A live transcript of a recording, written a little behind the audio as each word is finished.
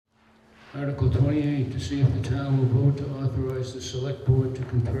Article 28, to see if the town will vote to authorize the select board to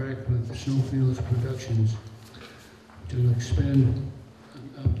contract with Snowfields Productions to expend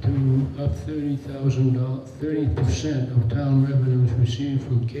up $30% of town revenues received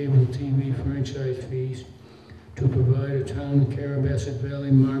from cable TV franchise fees to provide a town Carabasset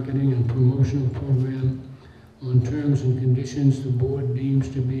Valley marketing and promotional program on terms and conditions the board deems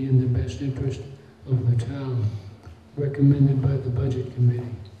to be in the best interest of the town, recommended by the Budget Committee.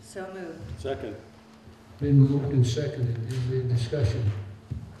 So moved. Second. Been moved and seconded. Is there discussion?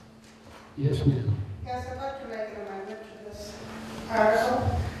 Yes, ma'am. Yes, I'd like to make an amendment to this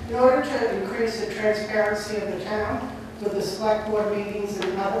article. In order to increase the transparency of the town with the select board meetings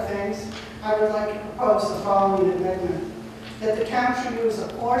and other things, I would like to propose the following amendment. That the town should use a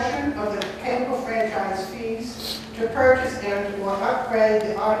portion of the cable franchise fees to purchase and or upgrade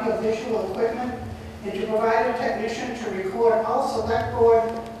the audio-visual equipment and to provide a technician to record all select board,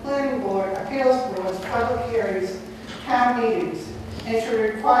 planning board, appeals boards, public hearings, town meetings, and to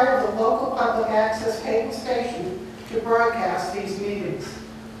require the local public access cable station to broadcast these meetings.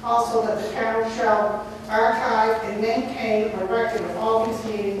 Also, that the town shall archive and maintain a record of all these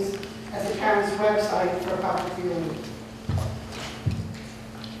meetings at the town's website for public viewing.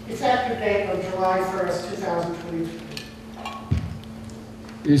 Effective date of July 1st, 2022.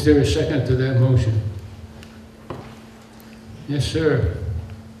 Is there a second to that motion? Yes, sir.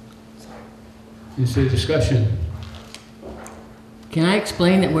 Is there discussion? Can I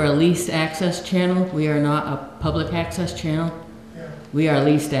explain that we're a leased access channel? We are not a public access channel. Yeah. We are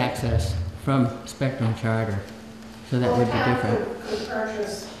leased access from Spectrum Charter, so that would be different. The town could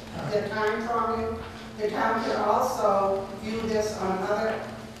purchase the time from you. The town could also view this on other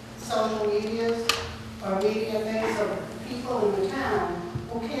social medias or media things of people in the town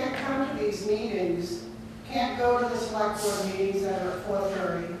who can't come to these meetings, can't go to the select board meetings that are at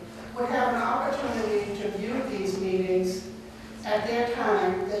 4:30, would have an opportunity to view these meetings at their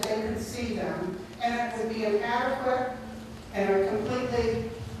time, that they could see them, and it would be an adequate and a completely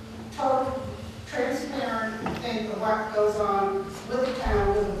total transparent thing of what goes on with the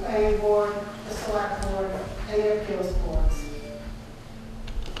town, with the planning board, the select board, and the appeals boards.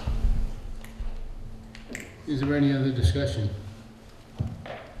 Is there any other discussion?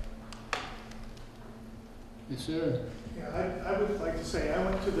 Yes, sir. Yeah, I would like to say, I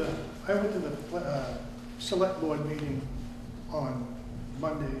went to the select board meeting on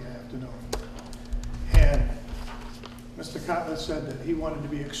Monday afternoon. And Mr. Cutler said that he wanted to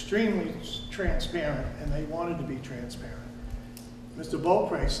be extremely transparent, and they wanted to be transparent. Mr.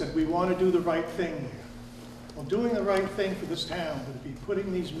 Beaupre said, we want to do the right thing here. Well, doing the right thing for this town would be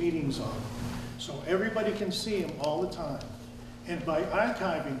putting these meetings on, so everybody can see them all the time. And by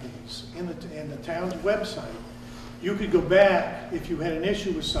archiving these in the town's website, you could go back, if you had an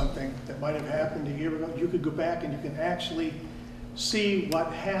issue with something that might have happened a year ago, you could go back and you can actually see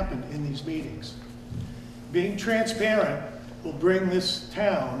what happened in these meetings. Being transparent will bring this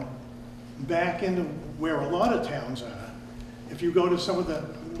town back into where a lot of towns are. If you go to some of the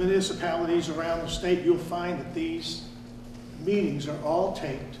municipalities around the state, you'll find that these meetings are all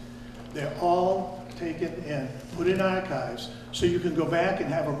taped. They're all taken and put in archives, so you can go back and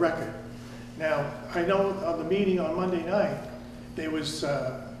have a record. Now, I know on the meeting on Monday night, there was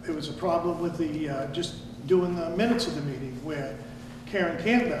a problem with the just doing the minutes of the meeting, where Karen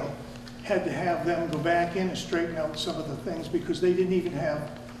Campbell had to have them go back in and straighten out some of the things because they didn't even have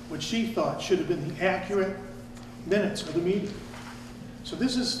what she thought should have been the accurate minutes of the meeting. So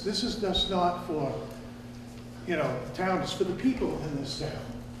this is just not for, you know, the town, it's for the people in this town.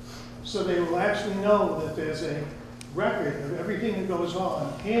 So they will actually know that there's a record of everything that goes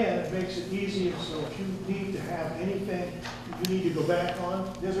on, and it makes it easier, so if you need to have anything you need to go back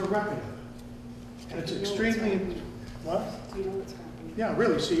on, there's a record of it. And it's extremely, what? Do you know what's happening? Yeah,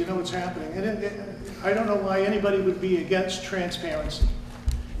 really, so you know what's happening. And I don't know why anybody would be against transparency.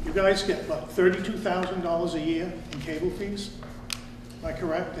 You guys get, what, $32,000 a year in cable fees? Am I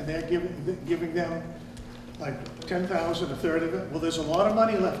correct? And they're giving them like 10,000, a third of it. Well, there's a lot of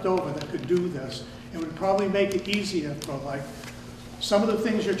money left over that could do this. It would probably make it easier for like some of the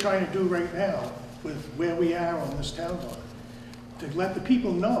things you're trying to do right now with where we are on this town law, to let the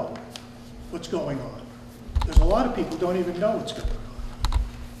people know what's going on. There's a lot of people who don't even know what's going on.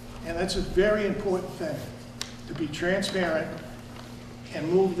 And that's a very important thing, to be transparent and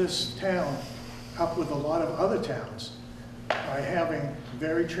move this town up with a lot of other towns by having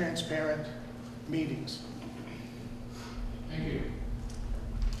very transparent meetings. Thank you.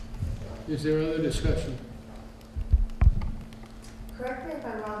 Is there other discussion? Correct me if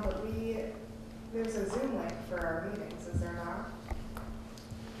I'm wrong, but there's a Zoom link for our meetings, is there not?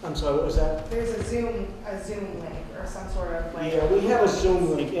 I'm sorry, what was that? There's a Zoom link or some sort of like. Yeah, we have a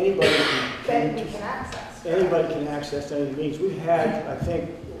Zoom link, anybody That we can, can access. anybody can access any of the meetings. We had, I think,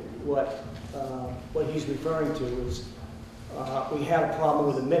 what he's referring to is, we had a problem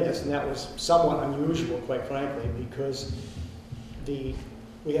with the minutes, and that was somewhat unusual, quite frankly, because we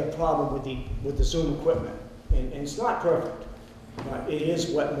had a problem with the Zoom equipment, and it's not perfect. It is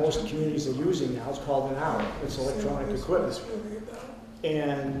what most communities are using now. It's called an hour. It's electronic equipment.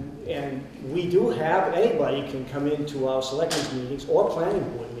 And we do have, anybody can come into our selectmen's meetings or planning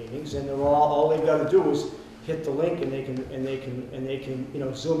board meetings, and they're all they've got to do is hit the link, and they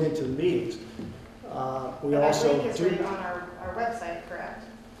can Zoom into the meetings. We But also that link is do. right on our website, correct?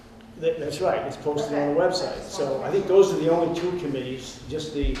 That's right. It's posted on the Okay. website. So I think those are the only two committees.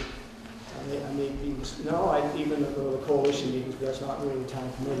 Just the. Even the coalition meetings, but that's not really a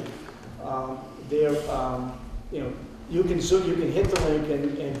town committee. You can hit the link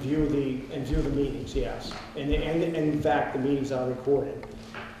and view the meetings, yes. And in fact, the meetings are recorded.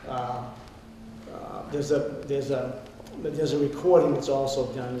 There's a recording that's also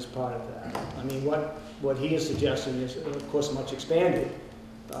done as part of that. I mean, what he is suggesting is, of course, much expanded.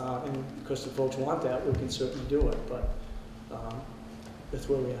 And because the folks want that, we can certainly do it. But that's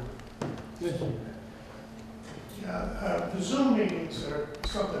where we are. Yeah, the Zoom meetings are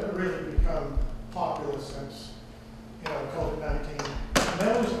something that really become popular since, COVID-19. And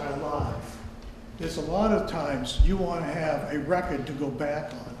those are live. There's a lot of times you want to have a record to go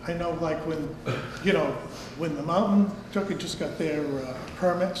back on. I know, like when the Mountain just got their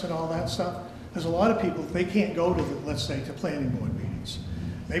permits and all that stuff, there's a lot of people, they can't go to let's say, to planning board meetings.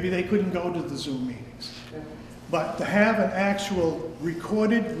 Maybe they couldn't go to the Zoom meetings. But to have an actual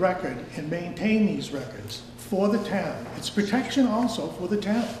recorded record and maintain these records for the town, it's protection also for the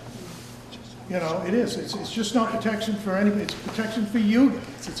town. It is. It's just not protection for anybody. It's protection for you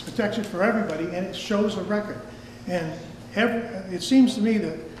guys. It's protection for everybody, and it shows a record. And it seems to me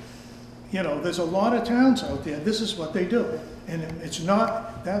that, there's a lot of towns out there, this is what they do. And it's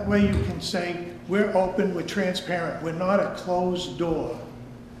not, that way you can say, we're open, we're transparent, we're not a closed door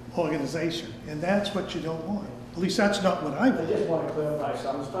organization. And that's what you don't want. At least that's not what I I want. just want to clarify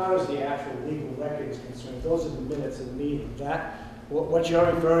something. As far as the actual legal record is concerned, those are the minutes of the meeting. What you're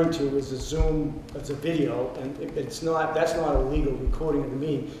referring to is a Zoom, it's a video, and that's not a legal recording of the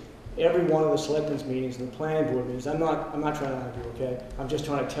meeting. Every one of the selectmen's meetings and the planning board meetings, I'm not trying to argue, okay? I'm just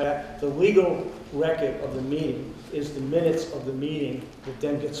trying to tell you, the legal record of the meeting is the minutes of the meeting that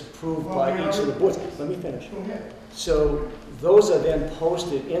then gets approved by each of the boards. Let me finish. Okay. So those are then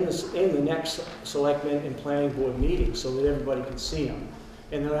posted in the next selectmen and planning board meeting so that everybody can see them.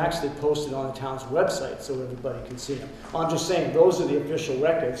 And they're actually posted on the town's website so everybody can see them. I'm just saying, those are the official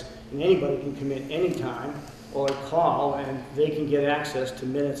records, and anybody can come in anytime or call, and they can get access to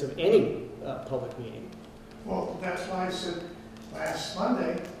minutes of any public meeting. Well, that's why I said last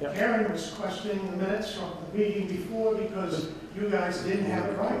Monday, Yep. Karen was questioning the minutes from the meeting before because you guys didn't have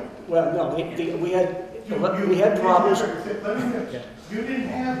it right. Well, no, we had didn't problems. have everything. Let me finish. Yeah. You didn't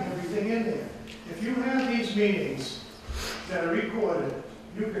have everything in there. If you have these meetings that are recorded,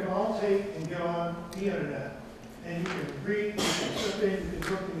 you can all take and get on the internet, and you can read, you can sit there, you can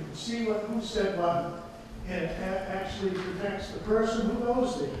look, and you can see who said what, and it actually protects the person who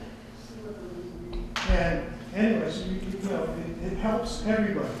goes there. And anyways, it helps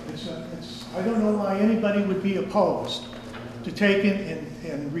everybody. I don't know why anybody would be opposed to taking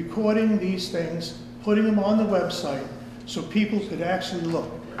and recording these things, putting them on the website so people could actually look.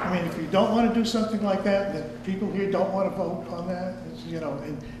 I mean, if you don't want to do something like that, that people here don't want to vote on that,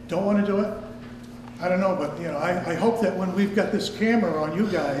 and don't want to do it, I don't know, but, I hope that when we've got this camera on you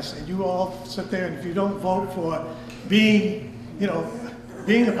guys, and you all sit there, and if you don't vote for being a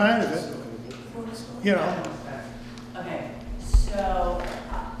part of it, Okay, so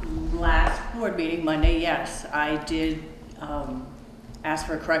last board meeting, Monday, yes, I did ask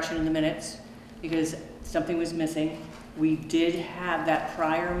for a correction in the minutes because something was missing. We did have that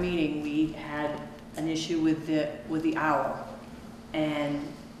prior meeting, we had an issue with the hour, and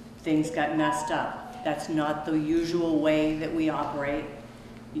things got messed up. That's not the usual way that we operate.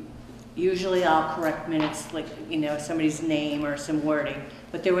 Usually I'll correct minutes, like, somebody's name or some wording,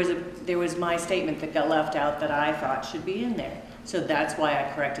 but there was my statement that got left out that I thought should be in there. So that's why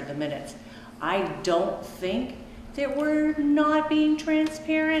I corrected the minutes. I don't think that we're not being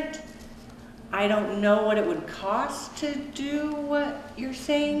transparent. I don't know what it would cost to do what you're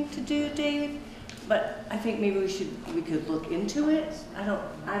saying to do, David, but I think maybe we could look into it. I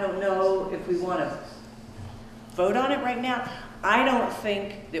don't know if we want to vote on it right now. I don't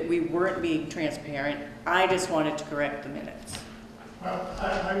think that we weren't being transparent. I just wanted to correct the minutes. Well,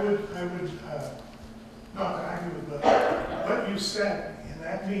 I would not argue with what you said in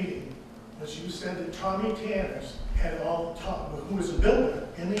that meeting, was you said that Tommy Tanners had all the top, who was a builder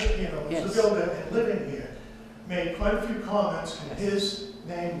was Yes. a builder and living here, made quite a few comments, and his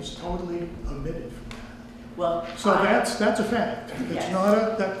name was totally omitted from that. Well, So that's a fact. It's Yes.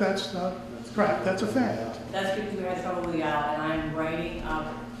 not that's not correct. That's a fact. that's because we had trouble with Al, and I'm writing up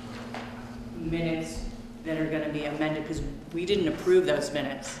minutes that are gonna be amended, because we didn't approve those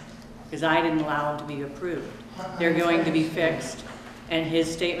minutes, because I didn't allow them to be approved. They're going to be fixed, and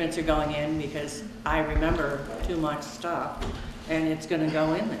his statements are going in, because I remember too much stuff, and it's gonna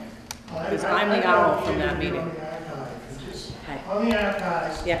go in there. Because I'm the owl from that meeting. On the archive, and just Okay. on the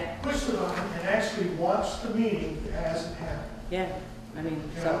archives, Yeah, push the button and actually watch the meeting as it happened. yeah, I mean,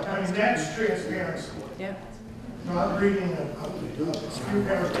 You know, I sometimes, mean, that's transparency, yeah. not reading a few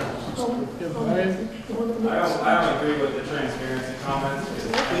paragraphs. Yeah, Brian? I don't agree with the transparency comments.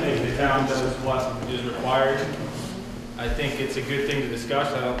 I think the town does what is required. I think it's a good thing to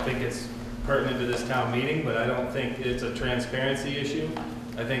discuss. I don't think it's pertinent to this town meeting, but I don't think it's a transparency issue.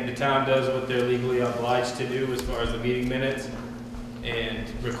 I think the town does what they're legally obliged to do as far as the meeting minutes and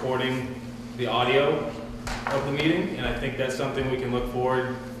recording the audio of the meeting, and I think that's something we can look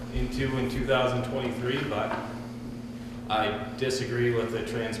forward into in 2023, but I disagree with the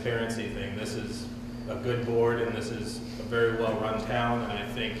transparency thing. This is a good board, and this is a very well-run town, and I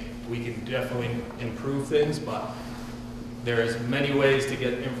think we can definitely improve things, but there's many ways to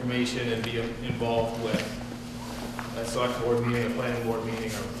get information and be involved with a select board meeting, a planning board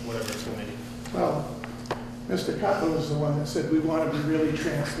meeting, or whatever committee. Well, Mr. Cutler was the one that said we want to be really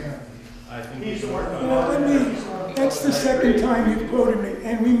transparent. I think He's we should work working on on that. That's the second time you've quoted me.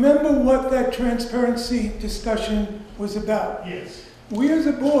 And remember what that transparency discussion was about. Yes. We as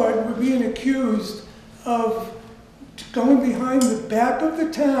a board were being accused of going behind the back of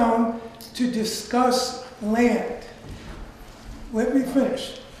the town to discuss land. Let me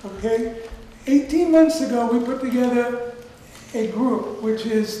finish, okay? 18 months ago, we put together a group, which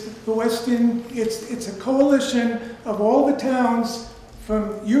is the Weston, it's a coalition of all the towns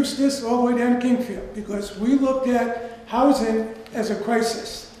from Eustis all the way down to Kingfield, because we looked at housing as a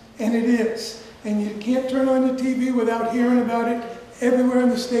crisis, and it is. And you can't turn on your TV without hearing about it everywhere in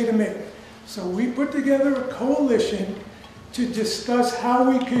the state of Maine. So we put together a coalition to discuss how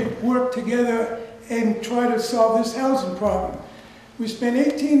we could work together and try to solve this housing problem. We spent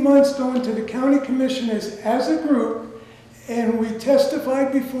 18 months going to the county commissioners as a group, and we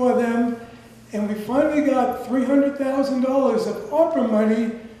testified before them, and we finally got $300,000 of ARPA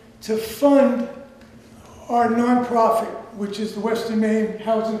money to fund our nonprofit, which is the Western Maine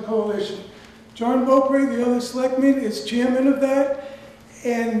Housing Coalition. John Beaupre, the other selectman, is chairman of that.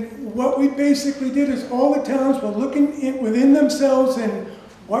 And what we basically did is all the towns were looking within themselves and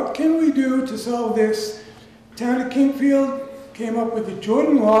what can we do to solve this? Town of Kingfield came up with the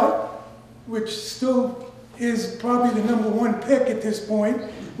Jordan lot, which still is probably the #1 pick at this point.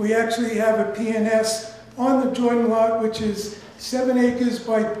 We actually have a PNS on the Jordan lot, which is 7 acres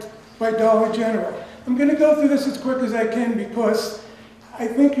by Dollar General. I'm going to go through this as quick as I can because I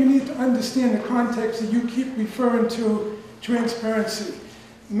think you need to understand the context that you keep referring to transparency.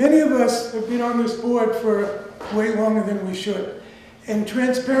 Many of us have been on this board for way longer than we should, and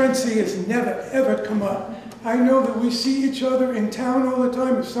transparency has never, ever come up. I know that we see each other in town all the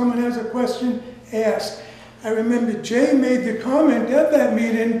time. If someone has a question, ask. I remember Jay made the comment at that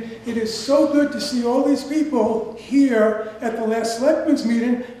meeting, it is so good to see all these people here at the last selectmen's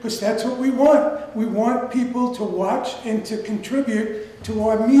meeting, because that's what we want. We want people to watch and to contribute to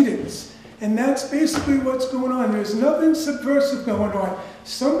our meetings. And that's basically what's going on. There's nothing subversive going on.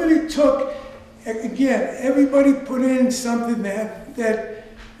 Somebody took, again, everybody put in something that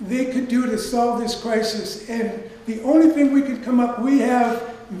they could do to solve this crisis. And the only thing we could come up, we have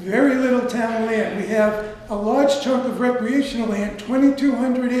very little town land. We have a large chunk of recreational land,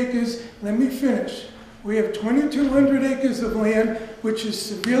 2,200 acres. Let me finish. We have 2,200 acres of land, which is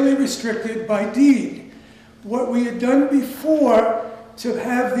severely restricted by deed. What we had done before to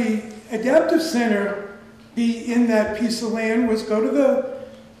have the adaptive center be in that piece of land was go to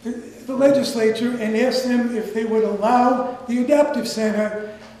the legislature and ask them if they would allow the adaptive center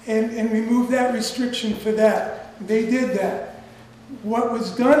and remove that restriction for that. They did that. What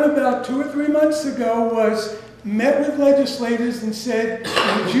was done about 2 or 3 months ago was met with legislators and said,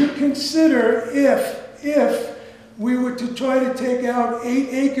 would you consider if we were to try to take out 8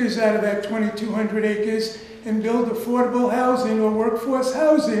 acres out of that 2,200 acres and build affordable housing or workforce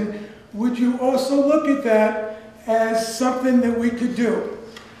housing, would you also look at that as something that we could do?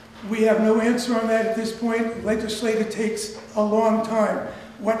 We have no answer on that at this point. Legislature takes a long time.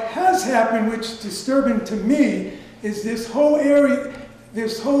 What has happened, which is disturbing to me, is this whole area,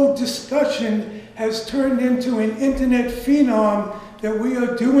 this whole discussion has turned into an internet phenom that we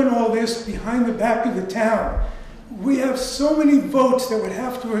are doing all this behind the back of the town. We have so many votes that would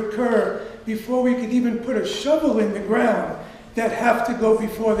have to occur before we could even put a shovel in the ground that have to go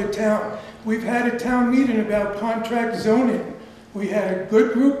before the town. We've had a town meeting about contract zoning. We had a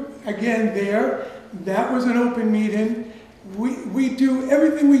good group again there. That was an open meeting. We do,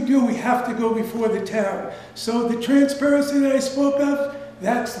 everything we do, we have to go before the town. So the transparency that I spoke of,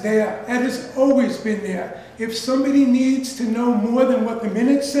 that's there. That has always been there. If somebody needs to know more than what the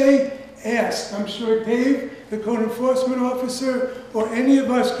minutes say, ask. I'm sure Dave, the code enforcement officer, or any of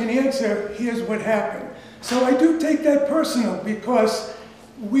us can answer, here's what happened. So I do take that personal because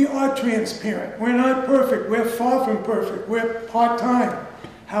we are transparent. We're not perfect. We're far from perfect. We're part-time.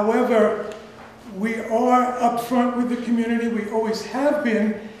 However, we are upfront with the community. We always have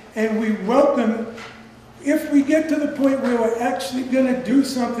been, and we welcome, if we get to the point where we're actually going to do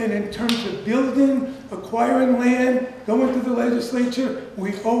something in terms of building, acquiring land, going to the legislature,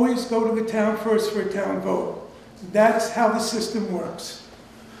 we always go to the town first for a town vote. That's how the system works.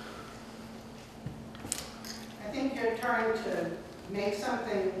 I think you're trying to make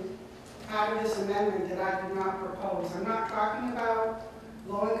something out of this amendment that I did not propose. I'm not talking about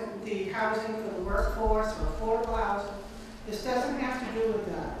the housing for the workforce or affordable housing. This doesn't have to do with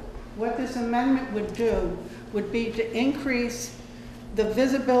that. What this amendment would do would be to increase the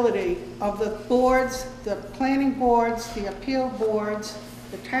visibility of the boards, the planning boards, the appeal boards,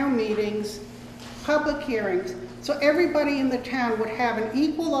 the town meetings, public hearings, so everybody in the town would have an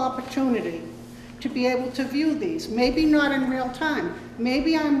equal opportunity to be able to view these. Maybe not in real time.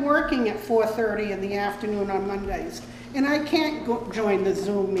 Maybe I'm working at 4:30 in the afternoon on Mondays, and I can't join the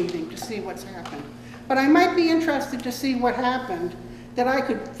Zoom meeting to see what's happened. But I might be interested to see what happened, that I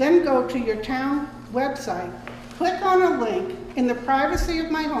could then go to your town website, click on a link in the privacy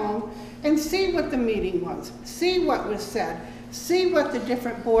of my home, and see what the meeting was, see what was said, see what the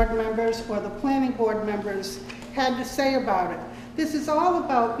different board members or the planning board members had to say about it. This is all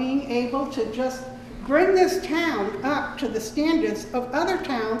about being able to just bring this town up to the standards of other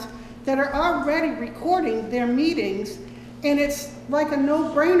towns that are already recording their meetings, and it's like a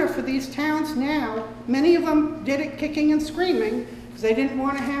no-brainer for these towns now. Many of them did it kicking and screaming because they didn't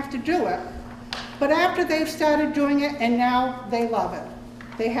want to have to do it. But after they've started doing it, and now they love it.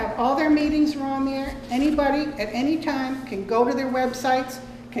 They have all their meetings are on there. Anybody at any time can go to their websites,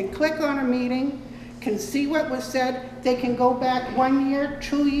 can click on a meeting, can see what was said. They can go back 1 year,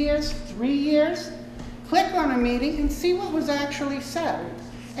 2 years, 3 years, click on a meeting and see what was actually said.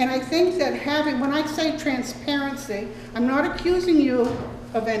 And I think that when I say transparency, I'm not accusing you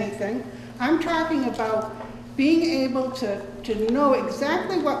of anything. I'm talking about being able to know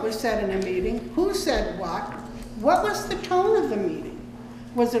exactly what was said in a meeting, who said what was the tone of the meeting.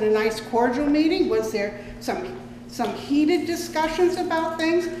 Was it a nice cordial meeting? Was there some heated discussions about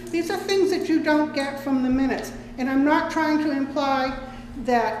things? These are things that you don't get from the minutes. And I'm not trying to imply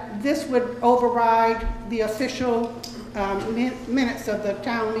that this would override the official minutes of the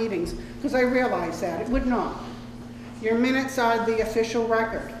town meetings, because I realize that. It would not. Your minutes are the official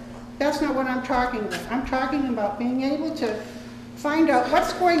record. That's not what I'm talking about. I'm talking about being able to find out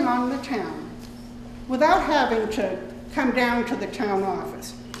what's going on in the town without having to come down to the town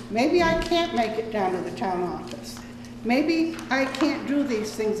office. Maybe I can't make it down to the town office. Maybe I can't do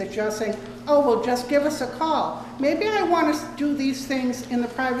these things that you're saying, oh, well, just give us a call. Maybe I want to do these things in the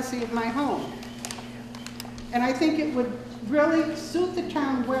privacy of my home. And I think it would really suit the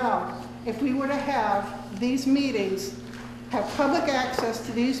town well if we were to have these meetings, have public access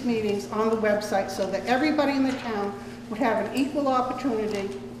to these meetings on the website so that everybody in the town would have an equal opportunity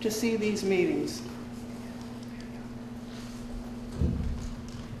to see these meetings.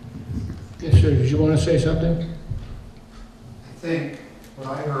 Yes, sir, did you want to say something? I think what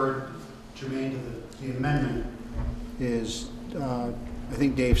I heard germane to the amendment is, I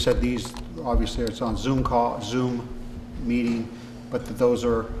think Dave said these, obviously it's on Zoom meeting, but that those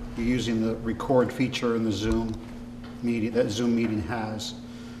are, you're using the record feature in the Zoom meeting, that Zoom meeting has.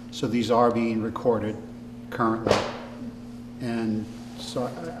 So these are being recorded currently. And so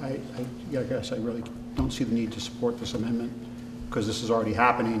I guess I really don't see the need to support this amendment because this is already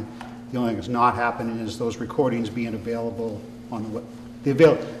happening. The only thing that's not happening is those recordings being available on what the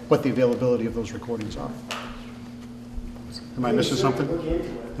availability of those recordings are. Am I missing something? Look into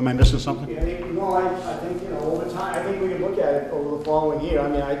it. Am I missing something? I think, no, I think, over time, I think we can look at it over the following year. I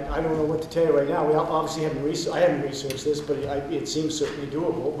mean, I don't know what to tell you right now. We obviously haven't I haven't researched this, but it seems certainly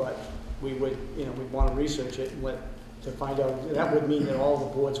doable, but we would, we'd want to research it and to find out. That would mean that all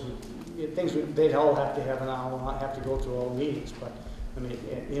the boards they'd all have to have an hour, not have to go through all the meetings, but, I mean,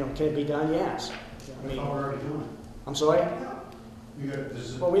 can it be done? Yes. I mean, we're already doing I'm sorry? it.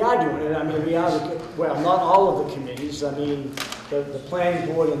 Well, we are doing it. I mean, not all of the committees. I mean, the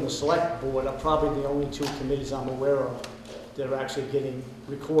planning board and the select board are probably the only two committees I'm aware of that are actually getting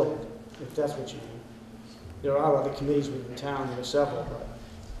recorded, if that's what you mean. There are other committees within town, there are several, but,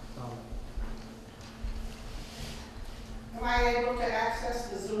 Am I able to access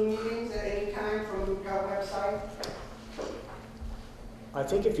the Zoom meetings at any time from our website? I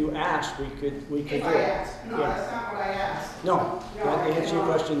think if you asked, we could do it. If I ask? No, Yeah. that's not what I asked. No, No, I to answer your cannot.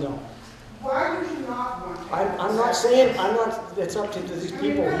 question, no. Why would you not want to? I'm not saying, it's up to these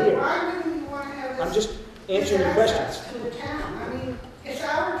people here. Why wouldn't you want to have this? I'm just answering your this questions. access to the town? I mean, it's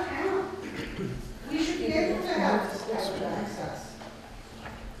our town. We should be able to have this type of access.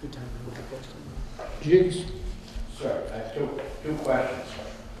 Good time to look at question. Jigs? Sir, I have two questions.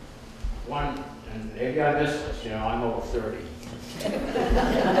 One, and maybe I missed this, I'm over 30.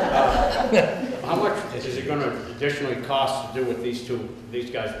 How much is it gonna additionally cost to do what these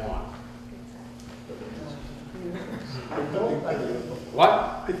guys want? What?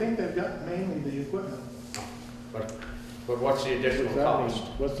 I think they've got mainly the equipment. But what's the additional cost?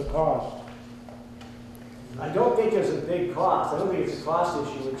 What's the cost? I don't think there's a big cost. I don't think it's a cost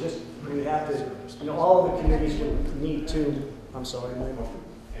issue. We would have to, all of the committees would need to, I'm sorry, Mike.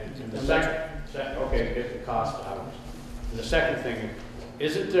 And the second, okay, get the cost out. And the second thing,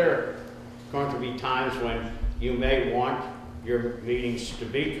 isn't there going to be times when you may want your meetings to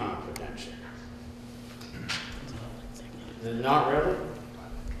be confidential? Not really?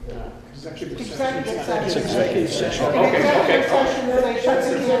 Yeah. Executive Executive session. session. Executive session. Okay. Session, they shut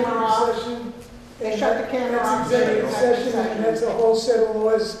the camera off. They shut the camera off. That's executive session, and that's a whole set of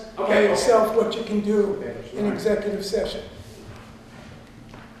laws by Okay. itself, what you can do in executive session.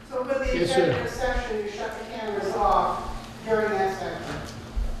 So with the Yes, sir. executive session, you shut the cameras off during that session.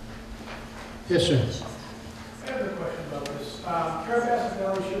 Yes, sir. I have a question about this. Carabasset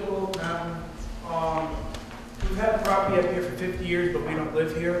Valley, Sugarloaf Mountain, we've had property up here for 50 years, but we don't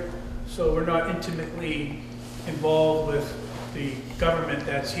live here, so we're not intimately involved with the government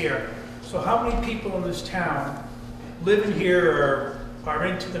that's here. So how many people in this town live in here or are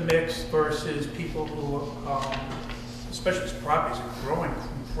into the mix versus people who, especially as properties are growing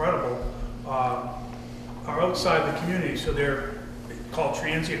incredible, are outside the community, so they're called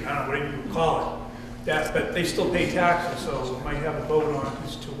transient, I don't know, whatever you would call it. But they still pay taxes, so we might have a vote on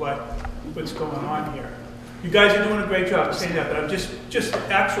as to what's going on here. You guys are doing a great job of saying that, but I'm just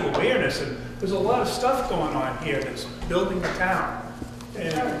actual awareness, and there's a lot of stuff going on here that's building the town.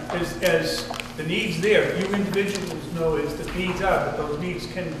 And as the needs there, you individuals know as the needs are, but those needs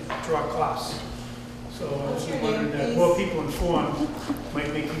can draw costs. So I was wondering that more people informed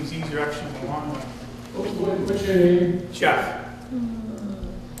might make things easier actually in the long run. What's your name? Jeff?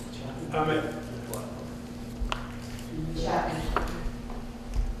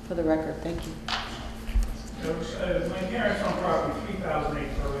 For the record, thank you. My parents own property, 3,008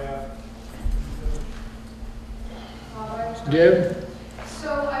 per Ave. Deb?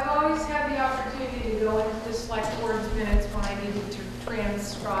 So I've always had the opportunity to go into the select board's minutes when I needed to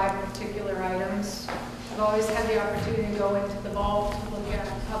transcribe particular items. I've always had the opportunity to go into the vault to look at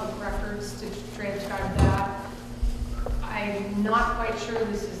public records to transcribe that. I'm not quite sure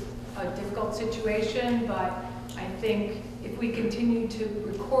this is a difficult situation, but I think if we continue to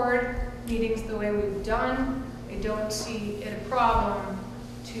record meetings the way we've done, I don't see it a problem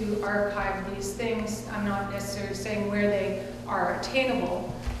to archive these things. I'm not necessarily saying where they are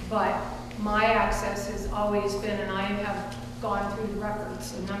attainable, but my access has always been, and I have gone through the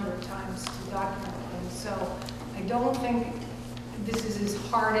records a number of times to document things. So I don't think this is as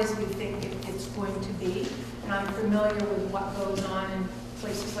hard as we think it's going to be. And I'm familiar with what goes on in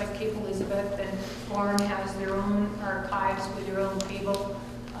places like Cape Elizabeth, and Gorham has their own archives with their own cable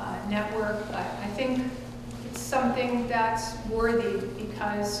network. But I think it's something that's worthy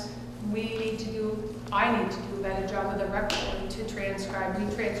because I need to do a better job with the record to transcribe.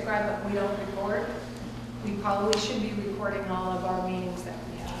 We transcribe, but we don't record. We probably should be recording all of our meetings that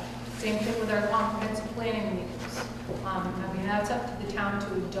we have. Same thing with our comprehensive planning meetings. I mean, that's up to the town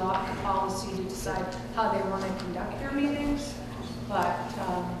to adopt a policy to decide how they want to conduct their meetings. But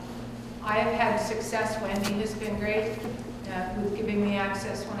I have had success. Wendy has been great with giving me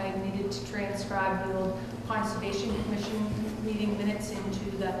access when I needed to transcribe the old Conservation Commission meeting minutes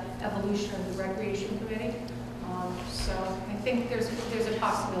into the evolution of the Recreation Committee. So I think there's a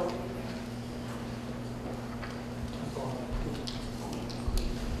possibility.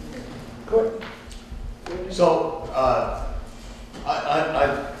 Good. So, I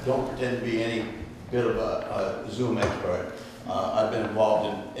don't pretend to be any bit of a Zoom expert. I've been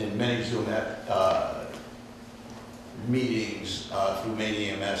involved in many Zoom meetings through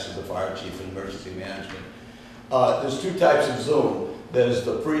Maine EMS as the fire chief and emergency management. There's two types of Zoom. There's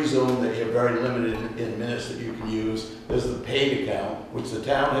the free Zoom that you're very limited in minutes that you can use. There's the paid account, which the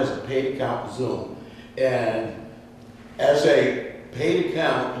town has a paid account Zoom. And as a paid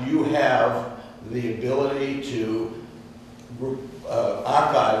account, you have the ability to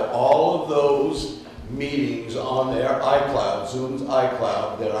archive all of those meetings on their iCloud, Zoom's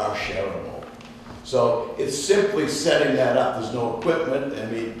iCloud, that are shareable. So it's simply setting that up. There's no equipment. I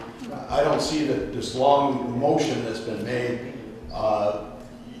mean, I don't see that this long motion that's been made,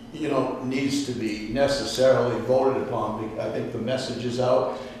 needs to be necessarily voted upon. I think the message is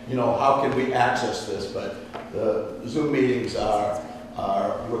out. How can we access this? But the Zoom meetings are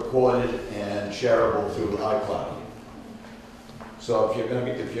recorded and shareable through iCloud. So if you're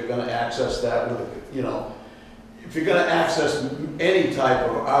gonna access that with, if you're gonna access any type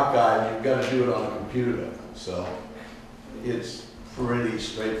of archive, you've got to do it on a computer. So it's pretty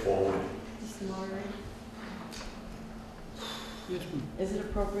straightforward. Mr. Moderator? Is it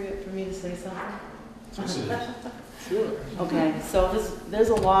appropriate for me to say something? Sure. Okay, so there's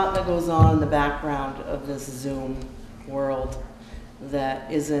a lot that goes on in the background of this Zoom world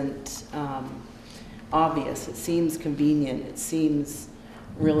that isn't obvious. It seems convenient. It seems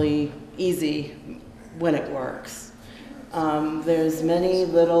really easy when it works. There's many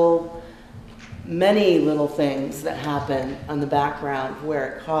little things that happen on the background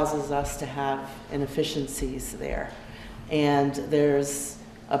where it causes us to have inefficiencies there. And there's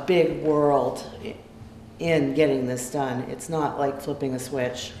a big world in getting this done. It's not like flipping a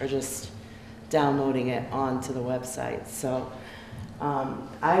switch or just downloading it onto the website. So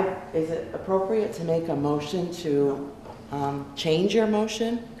is it appropriate to make a motion to change your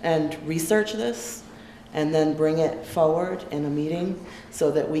motion and research this and then bring it forward in a meeting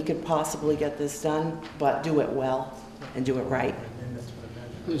so that we could possibly get this done, but do it well and do it right?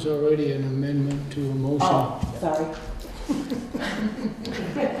 There's already an amendment to a motion. Oh, sorry.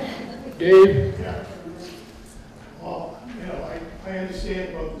 Dave? Yeah. Well, I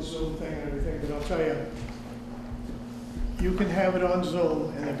understand about the Zoom thing and everything, but I'll tell you, you can have it on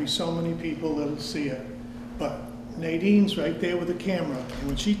Zoom and there'll be so many people that'll see it. But Nadine's right there with the camera, and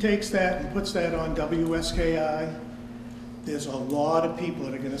when she takes that and puts that on WSKI, there's a lot of people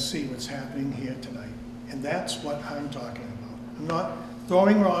that are gonna see what's happening here tonight. And that's what I'm talking about. I'm not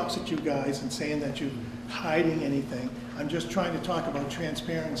throwing rocks at you guys and saying that you're hiding anything. I'm just trying to talk about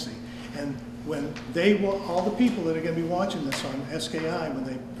transparency. And when all the people that are going to be watching this on SKI, when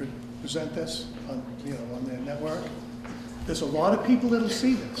they present this on, on their network, there's a lot of people that'll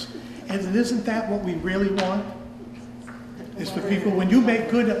see this. And isn't that what we really want? Is for people, when you make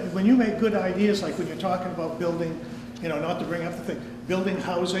good ideas, like when you're talking about building, not to bring up the thing, building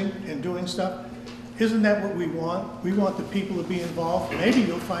housing and doing stuff, isn't that what we want? We want the people to be involved. Maybe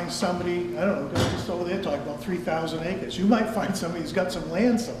you'll find somebody, I don't know, just over there talking about 3,000 acres. You might find somebody who's got some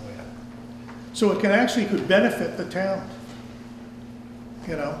land somewhere. So it could benefit the town.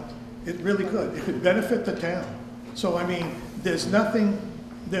 It really could. It could benefit the town. So, I mean, there's nothing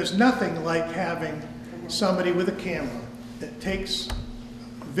like having somebody with a camera that takes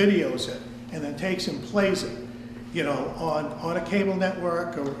videos it and then takes and plays it, on a cable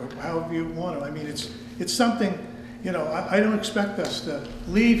network or however you want to. I mean, it's something, I don't expect us to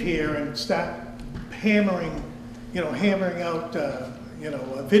leave here and start hammering out,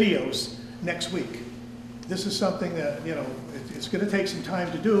 videos next week. This is something that, it's going to take some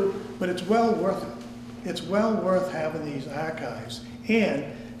time to do, but it's well worth it. It's well worth having these archives and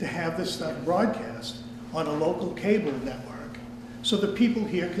to have this stuff broadcast on a local cable network so the people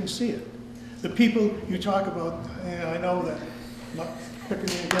here can see it. The people you talk about, I know that, I'm not picking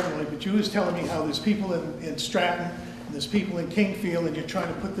you again, but you was telling me how there's people in Stratton, and there's people in Kingfield, and you're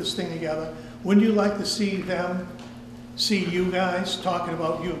trying to put this thing together. Wouldn't you like to see you guys talking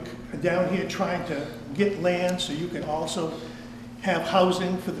about you down here trying to get land so you can also have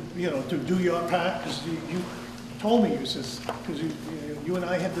housing for to do your part? Because you told me, because you and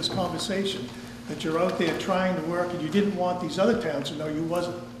I had this conversation, that you're out there trying to work and you didn't want these other towns to know you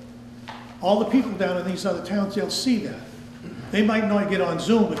wasn't. All the people down in these other towns, they'll see that. They might not get on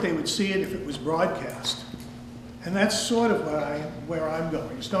Zoom, but they would see it if it was broadcast. And that's sort of where I'm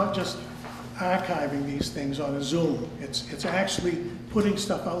going. It's not just archiving these things on a Zoom. It's actually putting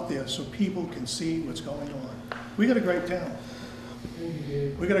stuff out there so people can see what's going on. We got a great town.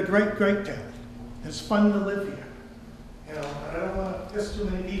 We got a great, great town. It's fun to live here. You know, and I don't want to piss too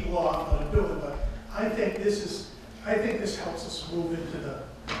many people off on to do it, but I think this helps us move into the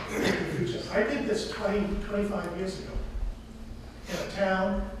future. I did this 25 years ago in a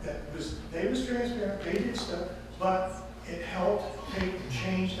town that was transparent, they did stuff, but it helped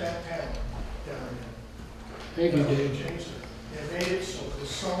change that town down there. Thank you, Dave. It changed it. It made it so it was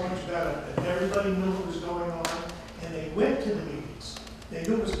so much better, that everybody knew what was going on, and they went to the meetings. They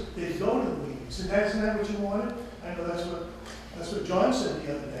knew they'd go to the meetings. And isn't that what you wanted? I know that's what John said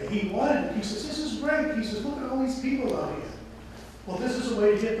the other day. He wanted it. He says, this is great. He says, look at all these people out here. Well, this is a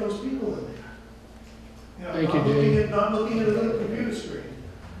way to get those people in there. You know, Thank you, Dave. Not looking at a little computer screen.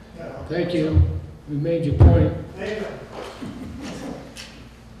 You know. Thank you. We made your point. There you go.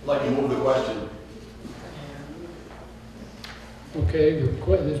 I'd like to move the question. Okay,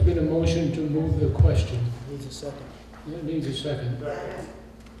 there's been a motion to move the question. Needs a second. It needs a second.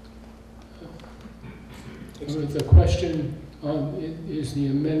 The question is the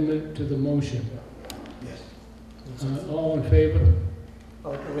amendment to the motion. Yes. All in favor?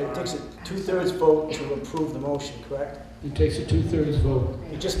 Oh, it takes a 2/3 vote to approve the motion, correct? It takes a 2/3 vote.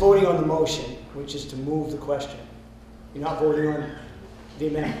 You're just voting on the motion, which is to move the question. You're not voting on the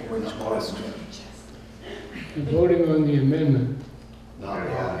amendment. You're voting on the amendment. No,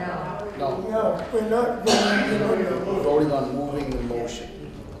 we're not voting on moving the motion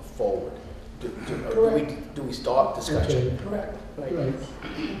forward. Do we stop discussion? Okay. Correct. Right.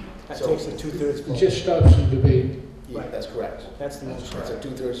 That So- takes a 2/3 It vote. just stops the debate. Yeah, that's correct. That's the motion. It's a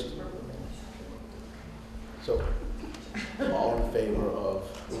 2/3. So, all in favor of?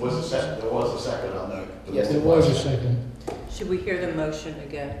 There was a second on the. Yes, There was a second. Should we hear the motion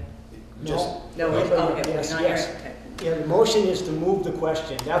again? Just, No, we, Yes, okay, we're not yes. hearing, okay. Yeah, the motion is to move the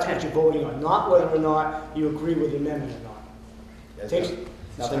question. That's what you're voting on, not whether or not you agree with the amendment or not. that's Takes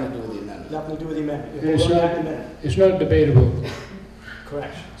nothing to do with the amendment. nothing to do with the amendment. And You're it's voting on not, that amendment. it's not debatable.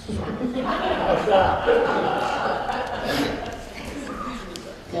 Correct.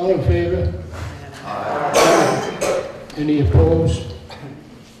 All in favor? Any opposed?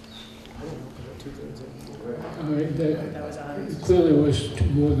 All right, that clearly was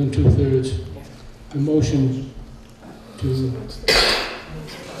more than 2/3. The motion to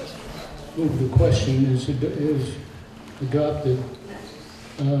move the question is adopted.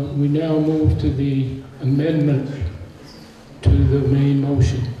 We now move to the amendment to the main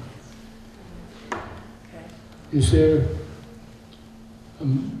motion. Is there,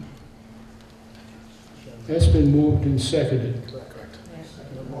 that's been moved and seconded. Correct.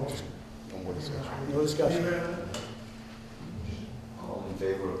 No motion. No more discussion. No discussion. All in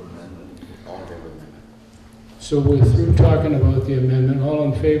favor of amendment? All in favor of the amendment? So we're through talking about the amendment. All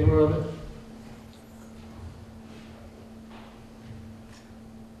in favor of it?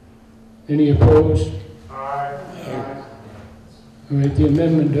 Any opposed? Aye. All right, the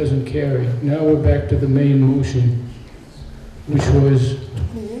amendment doesn't carry. Now we're back to the main motion, which was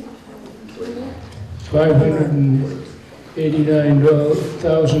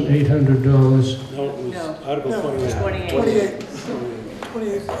 $589,800. No, Article 28.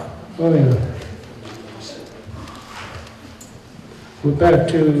 28. Oh, yeah. We're back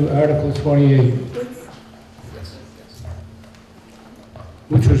to Article 28,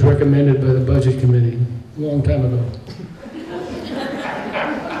 which was recommended by the Budget Committee a long time ago.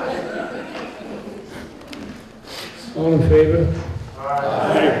 All in favor?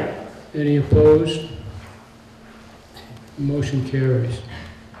 Aye. Any opposed? Motion carries.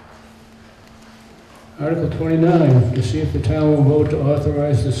 Article 29, to see if the town will vote to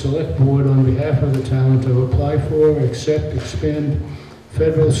authorize the Select Board on behalf of the town to apply for, accept, expend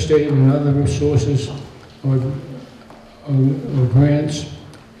federal, state, and other resources or grants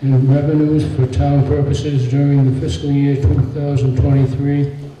and revenues for town purposes during the fiscal year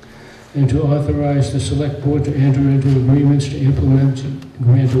 2023, and to authorize the Select Board to enter into agreements to implement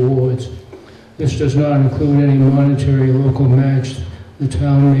grant awards. This does not include any monetary local match the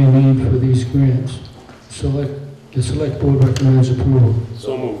town may need for these grants. The Select Board recommends approval.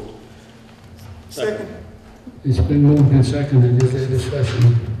 So moved. Second. It's been moved and seconded. Is there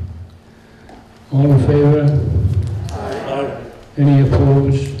discussion? All in favor? Aye. Any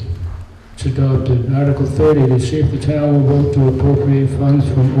opposed? It's adopted. Article 30, to see if the town will vote to appropriate funds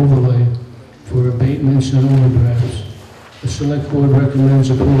from overlay for abatements and overdrafts. The Select Board recommends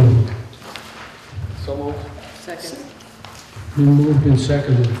approval. So moved. Second. Been moved and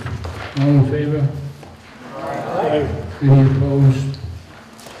seconded. All in favor? Any opposed?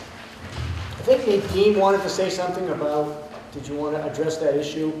 think Dean wanted to say something about, did you want to address that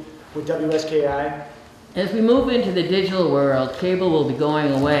issue with WSKI? As we move into the digital world, cable will be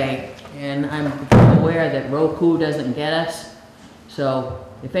going away, and I'm aware that Roku doesn't get us. So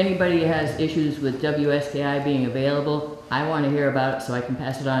if anybody has issues with WSKI being available, I want to hear about it so I can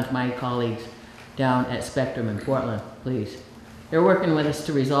pass it on to my colleagues down at Spectrum in Portland, please. They're working with us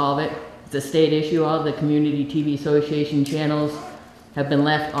to resolve it. It's a state issue. All the Community TV Association channels have been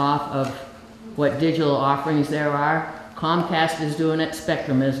left off of what digital offerings there are. Comcast is doing it,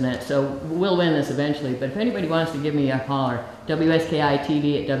 Spectrum isn't it? So we'll win this eventually, but if anybody wants to give me a holler, WSKI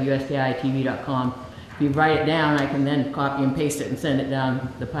TV at WSKITV.com. If you write it down, I can then copy and paste it and send it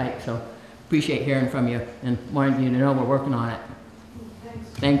down the pike. So appreciate hearing from you and wanting you to know we're working on it.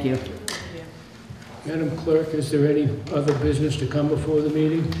 Thank you. Madam Clerk, is there any other business to come before the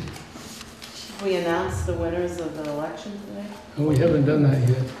meeting? We announced the winners of the election today. Oh, we haven't done that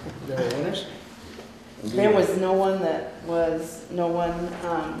yet. There are winners? There was no one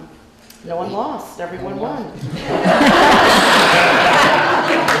no one lost, everyone won.